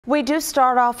We do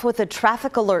start off with a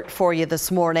traffic alert for you this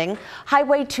morning.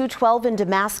 Highway 212 in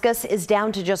Damascus is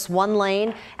down to just one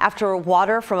lane after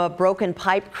water from a broken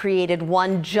pipe created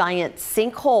one giant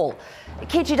sinkhole.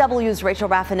 KGW's Rachel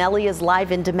Raffanelli is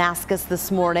live in Damascus this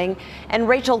morning. And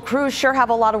Rachel, crews sure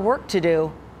have a lot of work to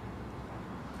do.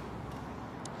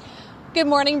 Good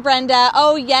morning, Brenda.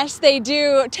 Oh, yes, they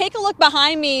do. Take a look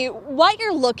behind me. What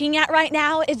you're looking at right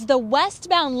now is the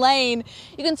westbound lane.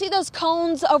 You can see those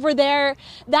cones over there.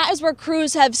 That is where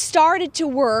crews have started to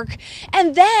work.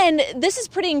 And then this is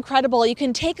pretty incredible. You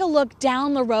can take a look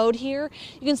down the road here.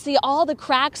 You can see all the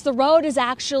cracks. The road is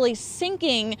actually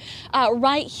sinking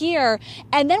right here.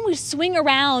 And then we swing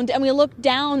around and we look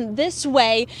down this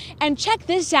way and check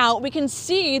this out. We can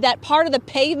see that part of the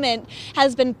pavement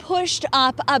has been pushed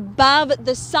up above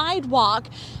the sidewalk.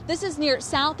 This is near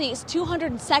Southeast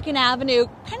 202nd Avenue,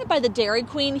 kind of by the Dairy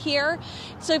Queen here.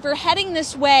 So if you're heading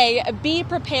this way, be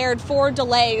prepared for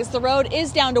delays. The road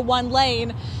is down to one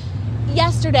lane.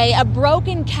 Yesterday, a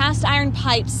broken cast iron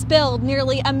pipe spilled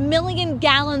nearly 1 million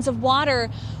gallons of water.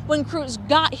 When crews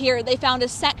got here, they found a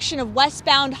section of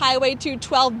westbound Highway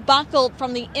 212 buckled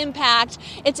from the impact.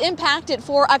 It's impacted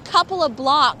for a couple of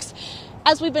blocks.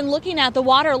 As we've been looking at, the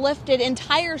water lifted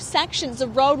entire sections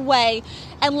of roadway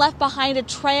and left behind a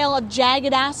trail of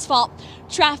jagged asphalt.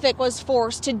 Traffic was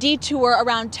forced to detour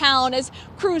around town as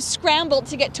crews scrambled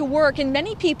to get to work, and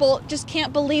many people just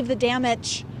can't believe the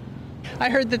damage. I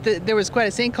heard that there was quite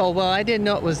a sinkhole. Well, I didn't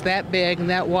know it was that big and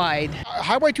that wide.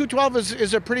 Highway 212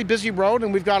 is a pretty busy road,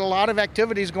 and we've got a lot of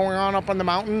activities going on up on the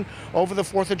mountain over the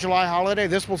 4th of July holiday.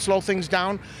 This will slow things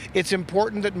down. It's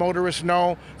important that motorists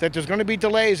know that there's going to be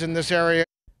delays in this area.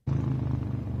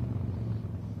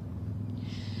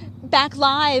 Back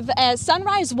live, as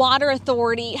Sunrise Water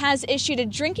Authority has issued a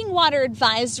drinking water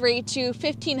advisory to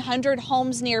 1,500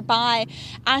 homes nearby,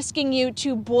 asking you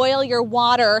to boil your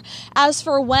water. As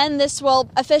for when this will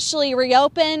officially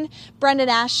reopen, Brendan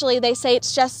Ashley, they say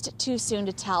it's just too soon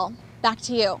to tell. Back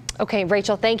to you. Okay,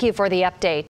 Rachel, thank you for the update.